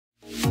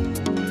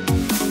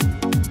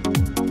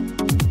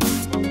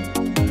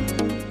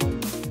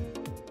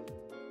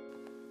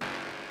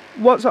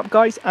What's up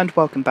guys, and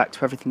welcome back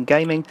to Everything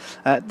Gaming.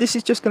 This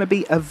is just going to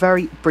be a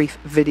very brief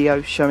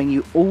video showing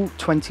you all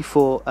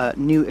 24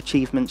 new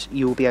achievements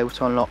you will be able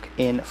to unlock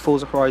in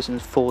Forza Horizon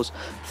 4's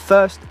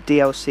first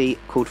DLC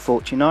called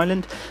Fortune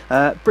Island.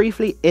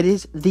 Briefly, it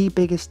is the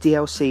biggest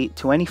DLC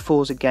to any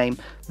Forza game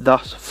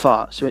thus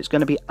far, so it's going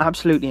to be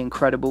absolutely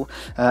incredible.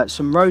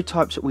 Some road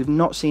types that we've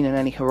not seen in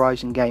any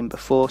Horizon game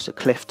before, so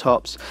cliff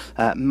tops,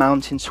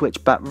 mountain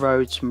switchback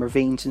roads, some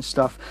ravines and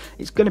stuff.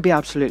 It's going to be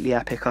absolutely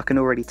epic, I can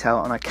already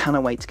tell, and I cannot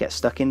wait to get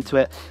stuck into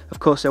it. Of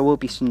course, there will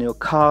be some new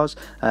cars,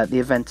 the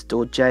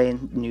Aventador J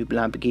and new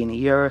Lamborghini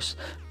Urus,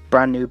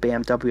 brand new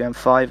BMW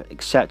M5,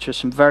 etc.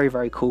 Some very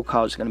cool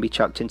cars are going to be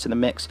chucked into the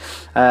mix,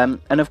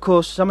 and of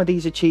course some of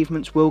these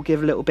achievements will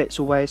give little bits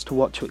away as to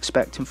what to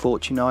expect in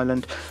Fortune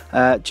Island.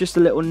 Just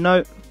a little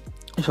note,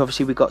 so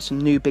obviously we've got some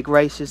new big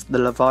races, the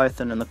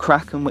Leviathan and the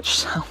Kraken, which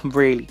sound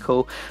really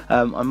cool.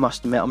 I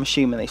must admit, I'm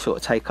assuming they sort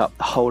of take up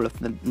the whole of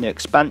the new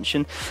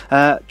expansion.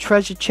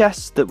 Treasure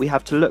chests that we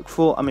have to look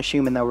for, I'm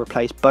assuming they'll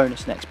replace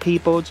bonus and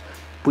XP boards.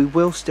 We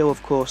will still,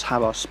 of course,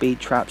 have our speed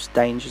traps,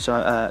 danger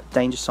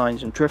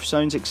signs and drift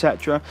zones,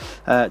 etc.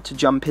 To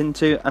jump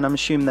into, and I'm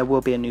assuming there will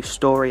be a new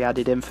story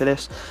added in for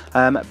this.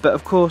 But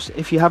of course,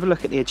 if you have a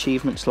look at the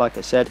achievements, like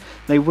I said,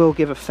 they will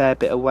give a fair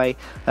bit away.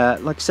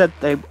 Like I said,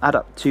 they add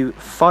up to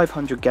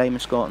 500 gamer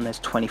score, and there's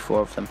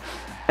 24 of them.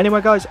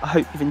 Anyway guys, I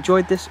hope you've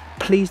enjoyed this.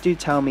 Please do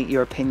tell me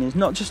your opinions,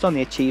 not just on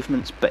the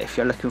achievements, but if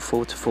you're looking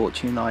forward to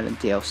Fortune Island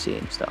DLC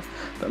and stuff.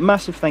 But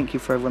massive thank you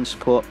for everyone's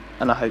support,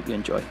 and I hope you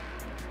enjoy.